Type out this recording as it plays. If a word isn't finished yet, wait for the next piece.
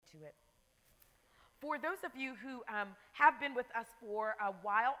into it. For those of you who have been with us for a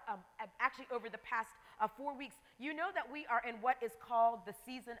while, actually over the past 4 weeks, you know that we are in what is called the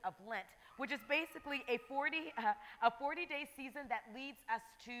season of Lent, which is basically a 40-day season that leads us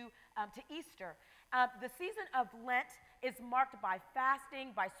to Easter. The season of Lent is marked by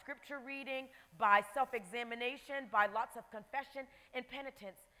fasting, by scripture reading, by self-examination, by lots of confession and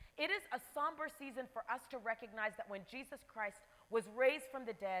penitence. It is a somber season for us to recognize that when Jesus Christ was raised from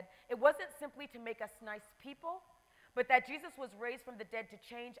the dead, it wasn't simply to make us nice people, but that Jesus was raised from the dead to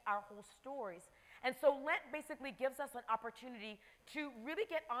change our whole stories. And so Lent basically gives us an opportunity to really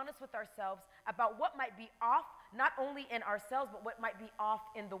get honest with ourselves about what might be off, not only in ourselves, but what might be off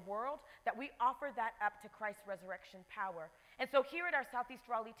in the world, that we offer that up to Christ's resurrection power. And so here at our Southeast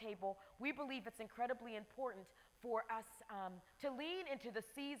Raleigh table, we believe it's incredibly important for us to lean into the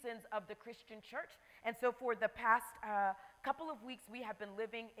seasons of the Christian church. And so for the past couple of weeks, we have been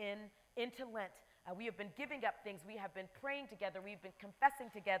living into Lent. We have been giving up things. We have been praying together. We've been confessing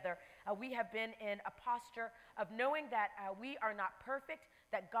together. We have been in a posture of knowing that we are not perfect,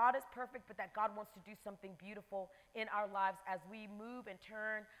 that God is perfect, but that God wants to do something beautiful in our lives as we move and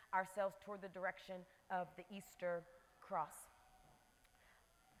turn ourselves toward the direction of the Easter cross.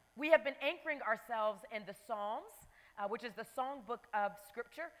 We have been anchoring ourselves in the Psalms, which is the songbook of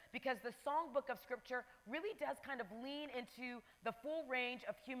Scripture, because the songbook of Scripture really does kind of lean into the full range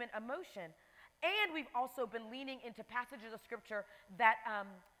of human emotion. And we've also been leaning into passages of Scripture that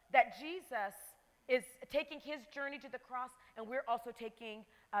Jesus is taking his journey to the cross, and we're also taking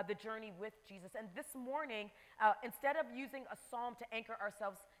the journey with Jesus. And this morning, instead of using a psalm to anchor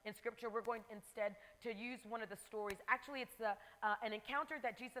ourselves in Scripture, we're going instead to use one of the stories. Actually, it's an encounter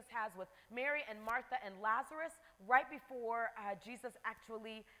that Jesus has with Mary and Martha and Lazarus right before Jesus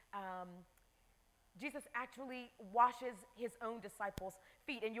actually washes his own disciples'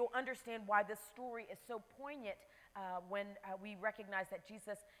 feet. And you'll understand why this story is so poignant when we recognize that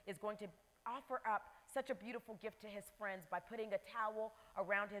Jesus is going to offer up such a beautiful gift to his friends by putting a towel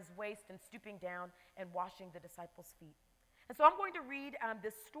around his waist and stooping down and washing the disciples' feet. And so I'm going to read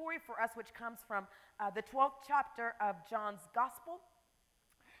this story for us, which comes from the 12th chapter of John's Gospel,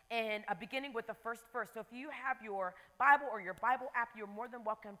 and beginning with the first verse. So if you have your Bible or your Bible app, you're more than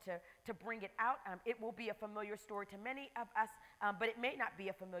welcome to bring it out. It will be a familiar story to many of us, but it may not be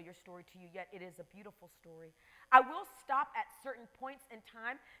a familiar story to you yet. It is a beautiful story. I will stop at certain points in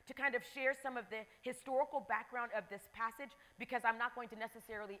time to kind of share some of the historical background of this passage, because I'm not going to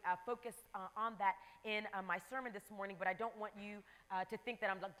necessarily focus on that in my sermon this morning, but I don't want you to think that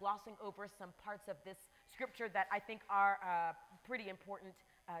I'm glossing over some parts of this scripture that I think are pretty important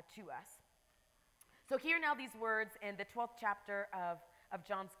to us. So hear now these words in the 12th chapter of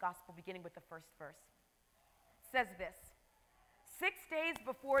John's Gospel, beginning with the first verse. It says this: 6 days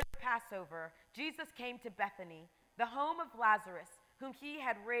before the Passover, Jesus came to Bethany, the home of Lazarus, whom he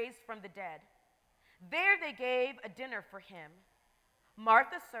had raised from the dead. There they gave a dinner for him.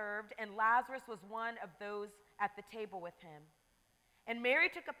 Martha served, and Lazarus was one of those at the table with him. And Mary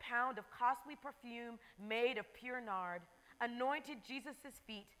took a pound of costly perfume made of pure nard, anointed Jesus'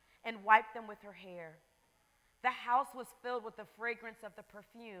 feet, and wiped them with her hair. The house was filled with the fragrance of the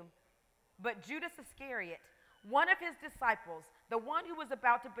perfume. But Judas Iscariot, one of his disciples, the one who was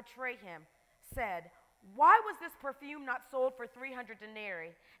about to betray him, said, "Why was this perfume not sold for 300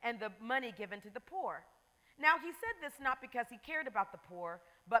 denarii and the money given to the poor?" Now he said this not because he cared about the poor,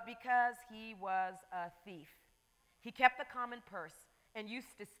 but because he was a thief. He kept the common purse and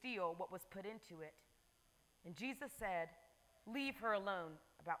used to steal what was put into it. And Jesus said, "Leave her alone,"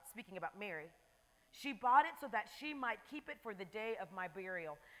 speaking about Mary. "She bought it so that she might keep it for the day of my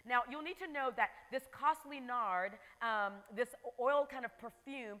burial." Now, you'll need to know that this costly nard, this oil kind of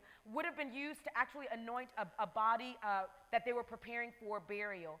perfume, would have been used to actually anoint a body that they were preparing for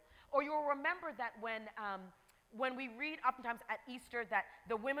burial. Or you'll remember that when we read oftentimes at Easter that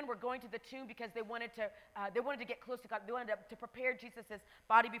the women were going to the tomb because they wanted to get close to God. They wanted to prepare Jesus'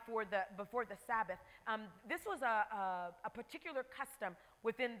 body before the Sabbath. This was a particular custom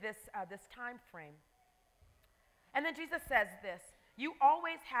within this time frame. And then Jesus says this: "You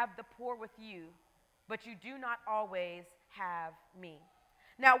always have the poor with you, but you do not always have me."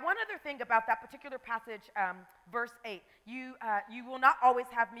 Now, one other thing about that particular passage, verse 8, you will not always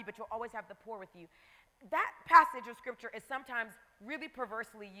have me, but you'll always have the poor with you. That passage of Scripture is sometimes really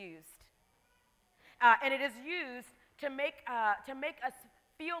perversely used. And it is used to make us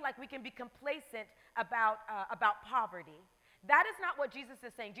feel like we can be complacent about poverty. That is not what Jesus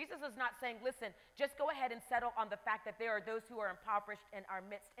is saying. Jesus is not saying, listen, just go ahead and settle on the fact that there are those who are impoverished in our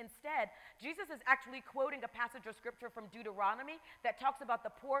midst. Instead, Jesus is actually quoting a passage of scripture from Deuteronomy that talks about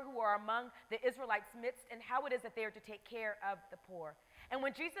the poor who are among the Israelites' midst and how it is that they are to take care of the poor. And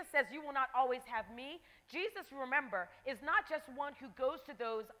when Jesus says, you will not always have me, Jesus, remember, is not just one who goes to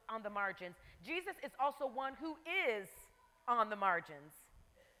those on the margins. Jesus is also one who is on the margins.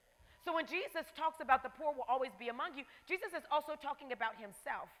 So when Jesus talks about the poor will always be among you, Jesus is also talking about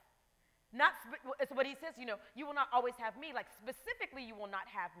himself. It's what he says, you will not always have me, like specifically you will not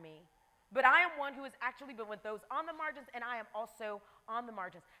have me. But I am one who has actually been with those on the margins, and I am also on the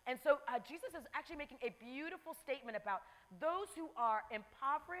margins. And so Jesus is actually making a beautiful statement about those who are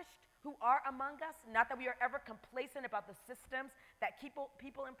impoverished, who are among us, not that we are ever complacent about the systems that keep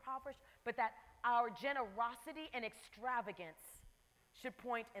people impoverished, but that our generosity and extravagance should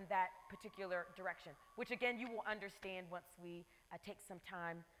point in that particular direction, which again you will understand once we take some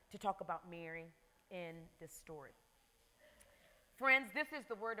time to talk about Mary in this story. Friends, this is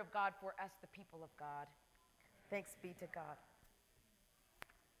the word of God for us, the people of God. Thanks be to God.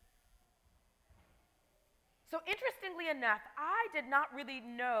 So interestingly enough, I did not really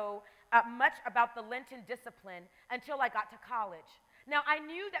know much about the Lenten discipline until I got to college. Now, I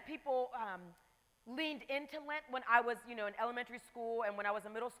knew that people leaned into Lent when I was, in elementary school and when I was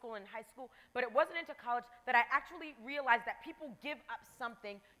in middle school and high school, but it wasn't until college that I actually realized that people give up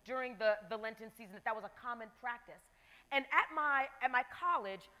something during the Lenten season, that was a common practice. And at my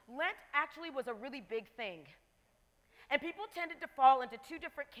college, Lent actually was a really big thing. And people tended to fall into two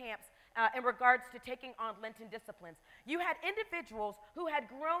different camps in regards to taking on Lenten disciplines. You had individuals who had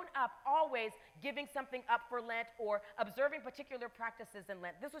grown up always giving something up for Lent or observing particular practices in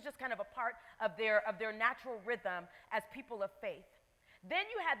Lent. This was just kind of a part of their natural rhythm as people of faith. Then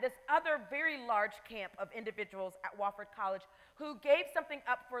you had this other very large camp of individuals at Wofford College who gave something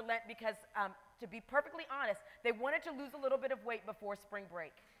up for Lent because, to be perfectly honest, they wanted to lose a little bit of weight before spring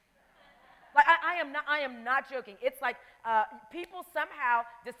break. Like, I am not joking. It's like people somehow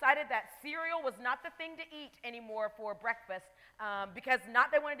decided that cereal was not the thing to eat anymore for breakfast because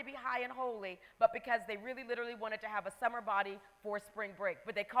not they wanted to be high and holy, but because they really literally wanted to have a summer body for spring break.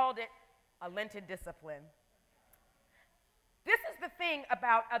 But they called it a Lenten discipline. This is the thing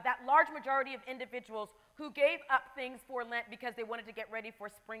about that large majority of individuals who gave up things for Lent because they wanted to get ready for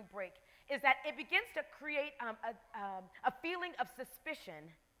spring break, is that it begins to create a feeling of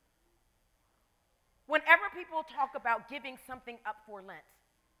suspicion whenever people talk about giving something up for Lent.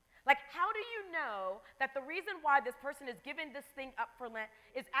 Like, how do you know that the reason why this person is giving this thing up for Lent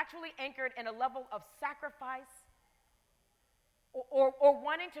is actually anchored in a level of sacrifice or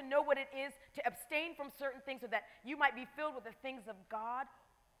wanting to know what it is to abstain from certain things so that you might be filled with the things of God,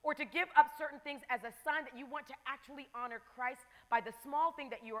 or to give up certain things as a sign that you want to actually honor Christ by the small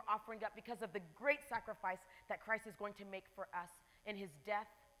thing that you are offering up because of the great sacrifice that Christ is going to make for us in his death,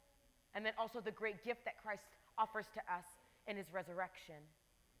 and then also the great gift that Christ offers to us in his resurrection.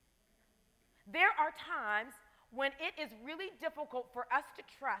 There are times when it is really difficult for us to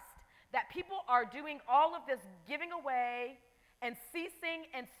trust that people are doing all of this giving away and ceasing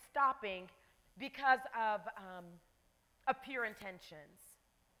and stopping because of pure intentions.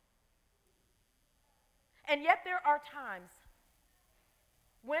 And yet there are times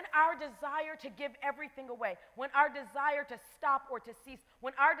when our desire to give everything away, when our desire to stop or to cease,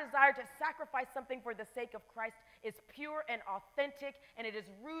 when our desire to sacrifice something for the sake of Christ is pure and authentic, and it is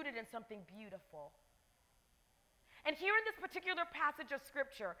rooted in something beautiful. And here in this particular passage of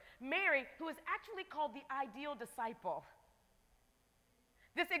Scripture, Mary, who is actually called the ideal disciple,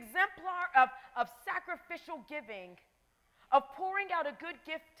 this exemplar of sacrificial giving, of pouring out a good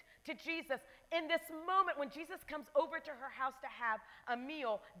gift to Jesus, in this moment when Jesus comes over to her house to have a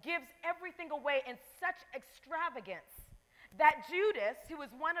meal, gives everything away in such extravagance that Judas, who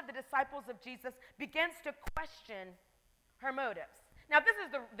is one of the disciples of Jesus, begins to question her motives. Now, this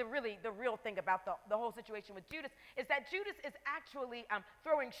is the real thing about the whole situation with Judas, is that Judas is actually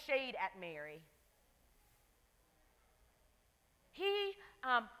throwing shade at Mary. He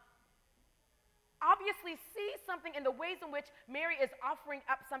obviously sees something in the ways in which Mary is offering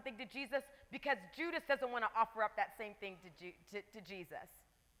up something to Jesus because Judas doesn't want to offer up that same thing to Jesus.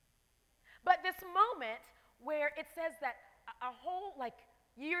 But this moment where it says that a whole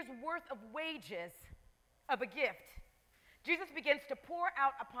year's worth of wages of a gift, Jesus begins to pour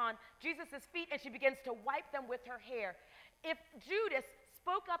out upon Jesus' feet, and she begins to wipe them with her hair. If Judas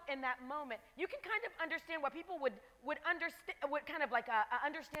spoke up in that moment, you can kind of understand why people would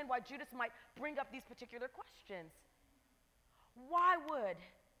understand why Judas might bring up these particular questions. Why would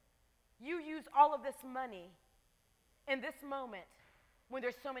you use all of this money in this moment when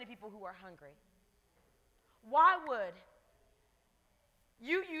there's so many people who are hungry? Why would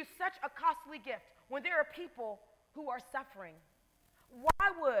you use such a costly gift when there are people who are suffering?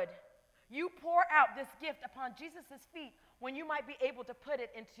 Why would you pour out this gift upon Jesus' feet when you might be able to put it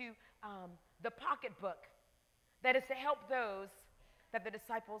into the pocketbook that is to help those that the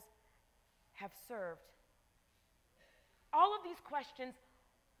disciples have served? All of these questions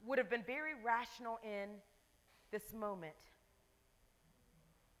would have been very rational in this moment.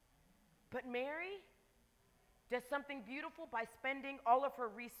 But Mary does something beautiful by spending all of her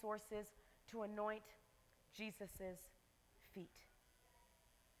resources to anoint Jesus' feet.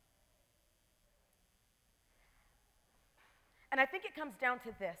 And I think it comes down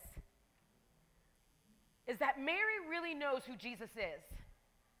to this, is that Mary really knows who Jesus is.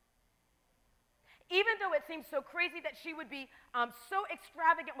 Even though it seems so crazy that she would be so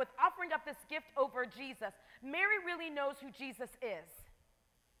extravagant with offering up this gift over Jesus, Mary really knows who Jesus is.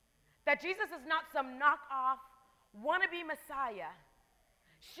 That Jesus is not some knockoff, wannabe Messiah.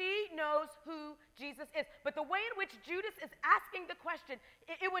 She knows who Jesus is. But the way in which Judas is asking the question,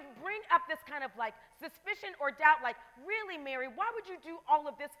 it would bring up this kind of like suspicion or doubt, like, really, Mary, why would you do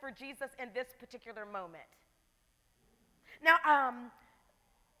all of this for Jesus in this particular moment? Now,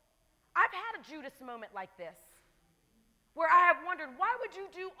 I've had a Judas moment like this, where I have wondered, why would you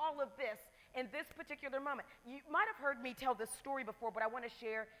do all of this in this particular moment? You might have heard me tell this story before, but I want to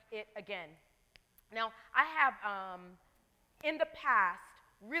share it again. Now, I have, in the past,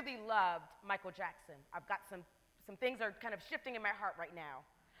 really loved Michael Jackson. I've got some things are kind of shifting in my heart right now.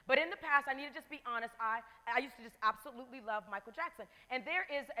 But in the past, I need to just be honest, I used to just absolutely love Michael Jackson. And there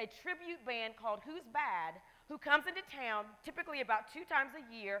is a tribute band called Who's Bad who comes into town typically about 2 times a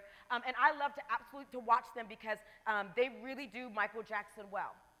year. And I love to absolutely to watch them because they really do Michael Jackson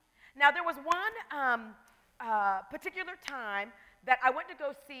well. Now, there was one particular time that I went to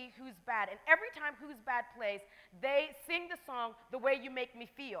go see Who's Bad. And every time Who's Bad plays, they sing the song, The Way You Make Me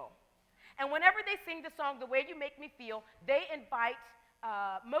Feel. And whenever they sing the song, The Way You Make Me Feel, they invite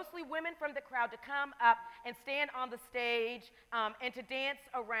mostly women from the crowd to come up and stand on the stage and to dance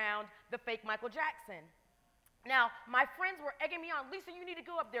around the fake Michael Jackson. Now, my friends were egging me on, Lisa, you need to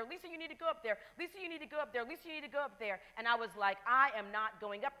go up there. Lisa, you need to go up there. Lisa, you need to go up there. Lisa, you need to go up there. And I was like, I am not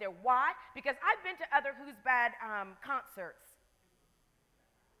going up there. Why? Because I've been to other Who's Bad concerts.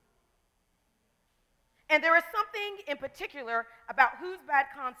 And there is something in particular about Who's Bad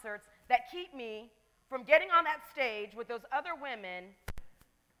concerts that keep me from getting on that stage with those other women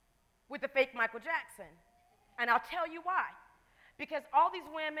with the fake Michael Jackson. And I'll tell you why. Because all these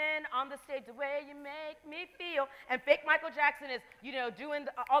women on the stage, the way you make me feel, and fake Michael Jackson is, you know, doing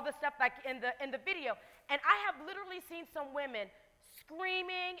all the stuff like in the video. And I have literally seen some women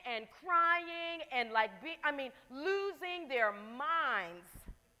screaming and crying and like, losing their minds,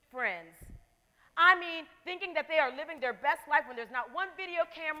 friends. I mean, thinking that they are living their best life when there's not one video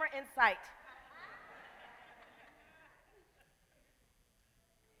camera in sight.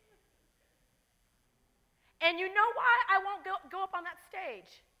 And you know why I won't go up on that stage?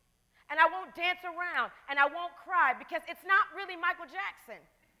 And I won't dance around, and I won't cry, because it's not really Michael Jackson.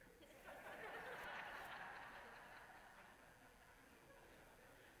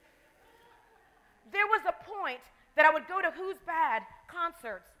 There was a point that I would go to Who's Bad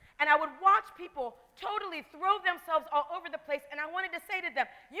concerts, and I would watch people totally throw themselves all over the place, and I wanted to say to them,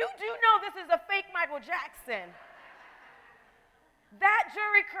 you do know this is a fake Michael Jackson. That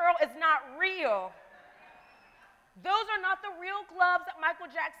jerry curl is not real. Those are not the real gloves that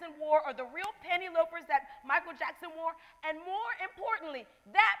Michael Jackson wore or the real penny loafers that Michael Jackson wore. And more importantly,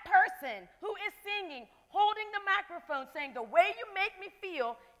 that person who is singing, holding the microphone, saying, the way you make me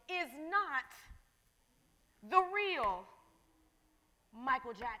feel is not the real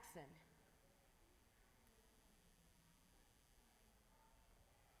Michael Jackson.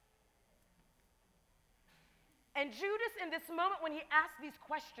 And Judas, in this moment when he asked these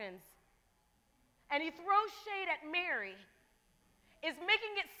questions, and he throws shade at Mary, is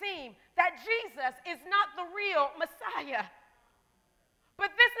making it seem that Jesus is not the real Messiah.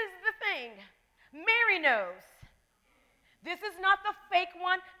 But this is the thing. Mary knows. This is not the fake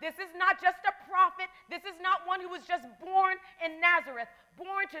one. This is not just a prophet. This is not one who was just born in Nazareth,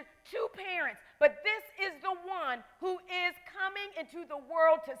 born to 2 parents. But this is the one who is coming into the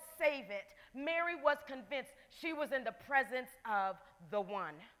world to save it. Mary was convinced she was in the presence of the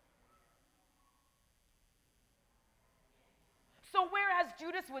one. So whereas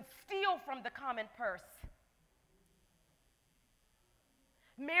Judas would steal from the common purse,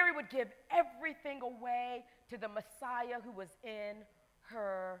 Mary would give everything away to the Messiah who was in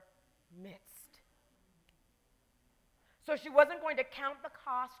her midst. So she wasn't going to count the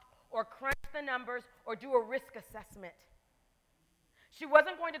cost or crunch the numbers or do a risk assessment. She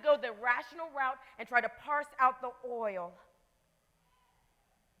wasn't going to go the rational route and try to parse out the oil.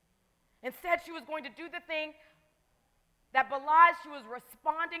 Instead, she was going to do the thing that belies she was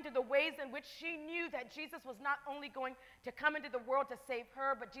responding to the ways in which she knew that Jesus was not only going to come into the world to save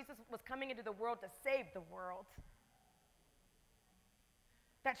her, but Jesus was coming into the world to save the world.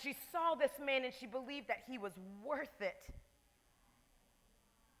 That she saw this man and she believed that he was worth it.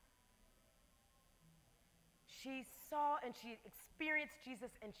 She saw and she experienced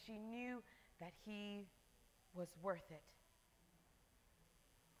Jesus and she knew that he was worth it.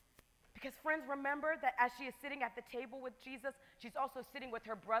 Because friends, remember that as she is sitting at the table with Jesus, she's also sitting with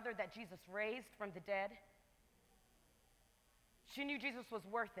her brother that Jesus raised from the dead. She knew Jesus was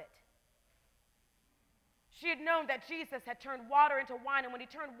worth it. She had known that Jesus had turned water into wine, and when he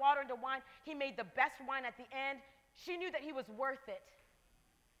turned water into wine, he made the best wine at the end. She knew that he was worth it.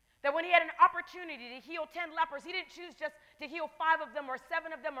 That when he had an opportunity to heal 10 lepers, he didn't choose just to heal 5 of them or 7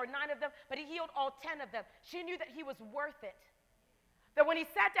 of them or 9 of them, but he healed all 10 of them. She knew that he was worth it. That when he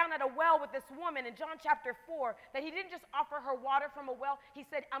sat down at a well with this woman in John chapter 4, that he didn't just offer her water from a well. He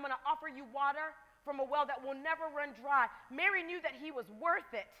said, I'm going to offer you water from a well that will never run dry. Mary knew that he was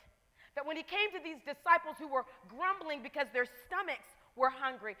worth it. That when he came to these disciples who were grumbling because their stomachs were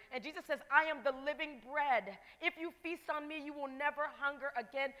hungry, and Jesus says, I am the living bread. If you feast on me, you will never hunger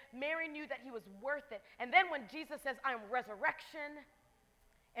again. Mary knew that he was worth it. And then when Jesus says, I am resurrection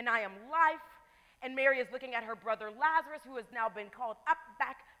and I am life, and Mary is looking at her brother Lazarus, who has now been called up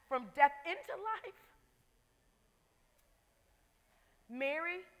back from death into life,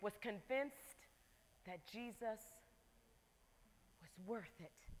 Mary was convinced that Jesus was worth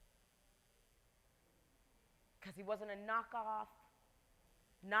it. Because he wasn't a knockoff,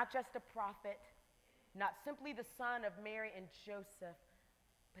 not just a prophet, not simply the son of Mary and Joseph,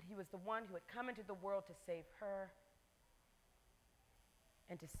 but he was the one who had come into the world to save her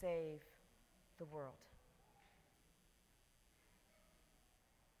and to save the world.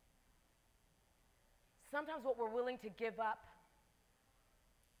 Sometimes what we're willing to give up,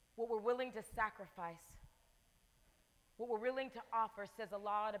 what we're willing to sacrifice, what we're willing to offer says a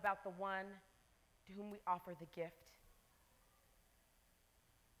lot about the one to whom we offer the gift.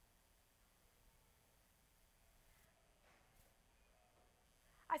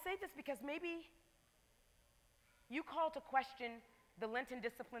 I say this because maybe you call to question the Lenten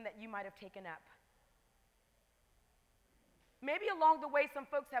discipline that you might have taken up. Maybe along the way some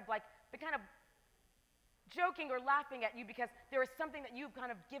folks have been kind of joking or laughing at you because there is something that you've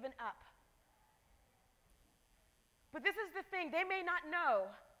kind of given up. But this is the thing, they may not know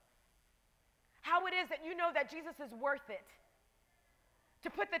how it is that you know that Jesus is worth it. To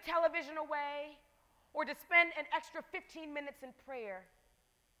put the television away or to spend an extra 15 minutes in prayer.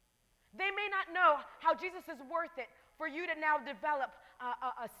 They may not know how Jesus is worth it for you to now develop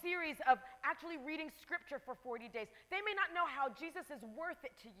a series of actually reading scripture for 40 days. They may not know how Jesus is worth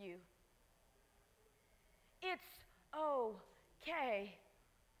it to you. It's okay.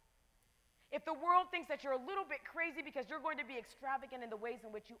 If the world thinks that you're a little bit crazy because you're going to be extravagant in the ways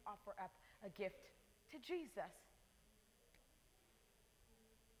in which you offer up a gift to Jesus.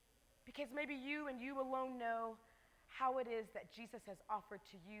 Because maybe you and you alone know how it is that Jesus has offered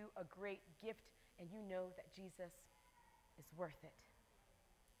to you a great gift, and you know that Jesus is worth it.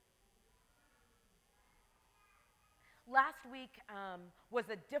 Last week was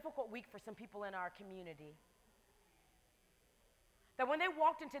a difficult week for some people in our community. That when they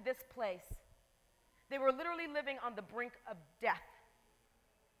walked into this place, they were literally living on the brink of death.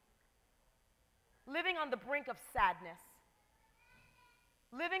 Living on the brink of sadness.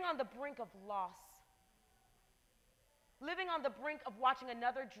 Living on the brink of loss. Living on the brink of watching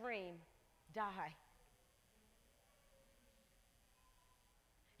another dream die.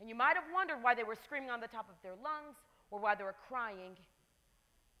 And you might have wondered why they were screaming on the top of their lungs or why they were crying.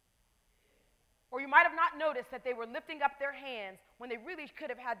 Or you might have not noticed that they were lifting up their hands when they really could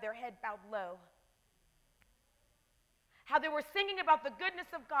have had their head bowed low. How they were singing about the goodness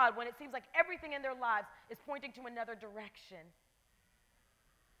of God when it seems like everything in their lives is pointing to another direction.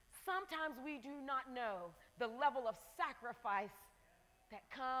 Sometimes we do not know the level of sacrifice that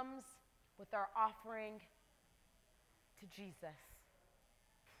comes with our offering to Jesus.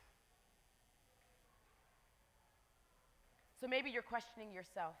 So maybe you're questioning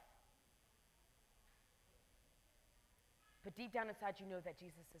yourself. But deep down inside, you know that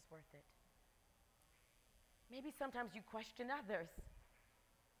Jesus is worth it. Maybe sometimes you question others.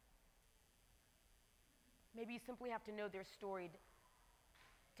 Maybe you simply have to know their story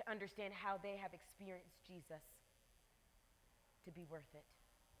to understand how they have experienced Jesus. to be worth it.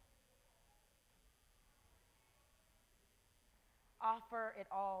 Offer it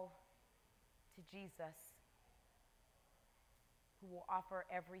all to Jesus, who will offer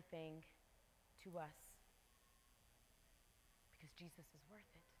everything to us, because Jesus is worth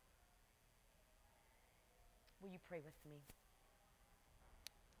it. Will you pray with me?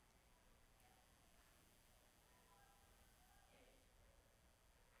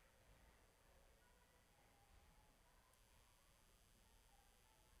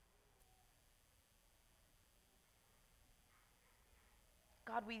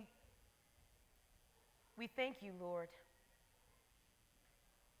 God, we thank you, Lord,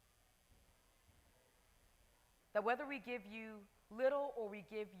 that whether we give you little or we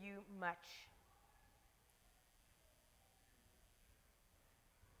give you much,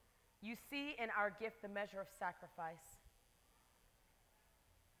 you see in our gift the measure of sacrifice.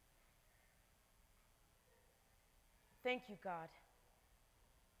 Thank you, God,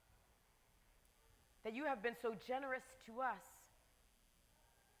 that you have been so generous to us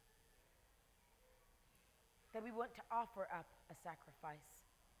that we want to offer up a sacrifice.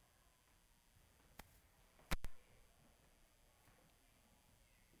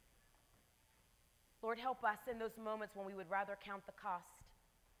 Lord, help us in those moments when we would rather count the cost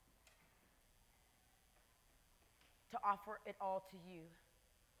to offer it all to you.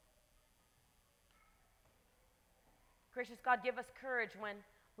 Gracious God, give us courage when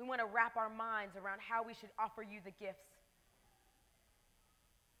we want to wrap our minds around how we should offer you the gifts,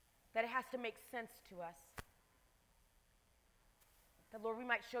 that it has to make sense to us. That, Lord, we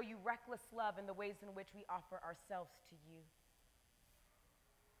might show you reckless love in the ways in which we offer ourselves to you.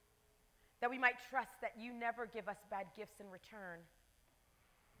 That we might trust that you never give us bad gifts in return.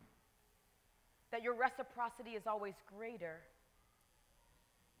 That your reciprocity is always greater.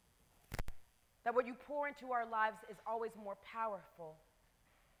 That what you pour into our lives is always more powerful.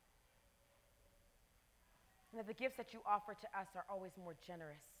 And that the gifts that you offer to us are always more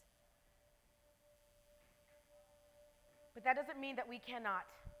generous. But that doesn't mean that we cannot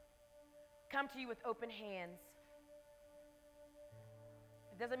come to you with open hands.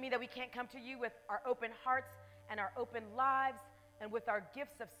 It doesn't mean that we can't come to you with our open hearts and our open lives and with our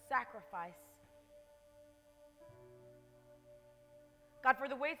gifts of sacrifice. God, for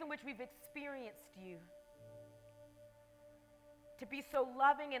the ways in which we've experienced you, to be so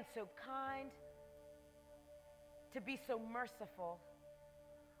loving and so kind, to be so merciful.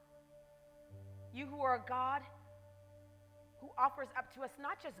 You who are a God who offers up to us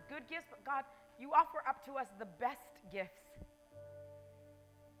not just good gifts, but God, you offer up to us the best gifts.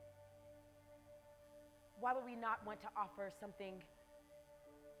 Why would we not want to offer something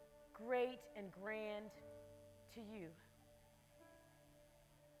great and grand to you?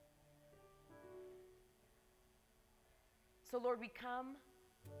 So, Lord, we come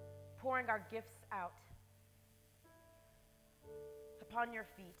pouring our gifts out upon your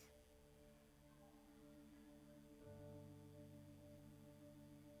feet.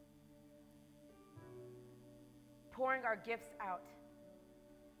 Pouring our gifts out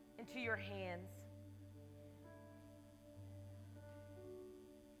into your hands.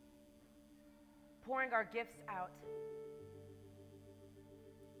 Pouring our gifts out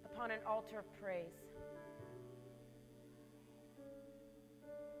upon an altar of praise.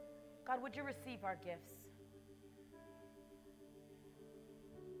 God, would you receive our gifts?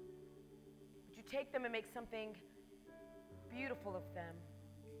 Would you take them and make something beautiful of them?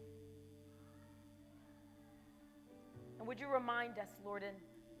 And would you remind us, Lord,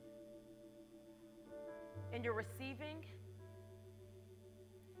 in your receiving,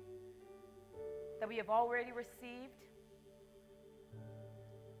 that we have already received,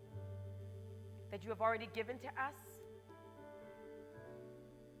 that you have already given to us,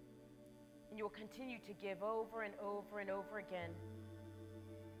 and you will continue to give over and over and over again.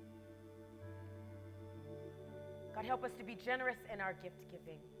 God, help us to be generous in our gift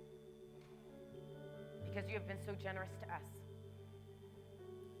giving, because you have been so generous to us.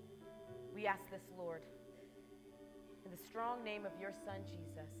 We ask this, Lord, in the strong name of your Son,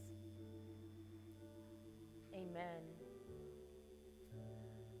 Jesus. Amen.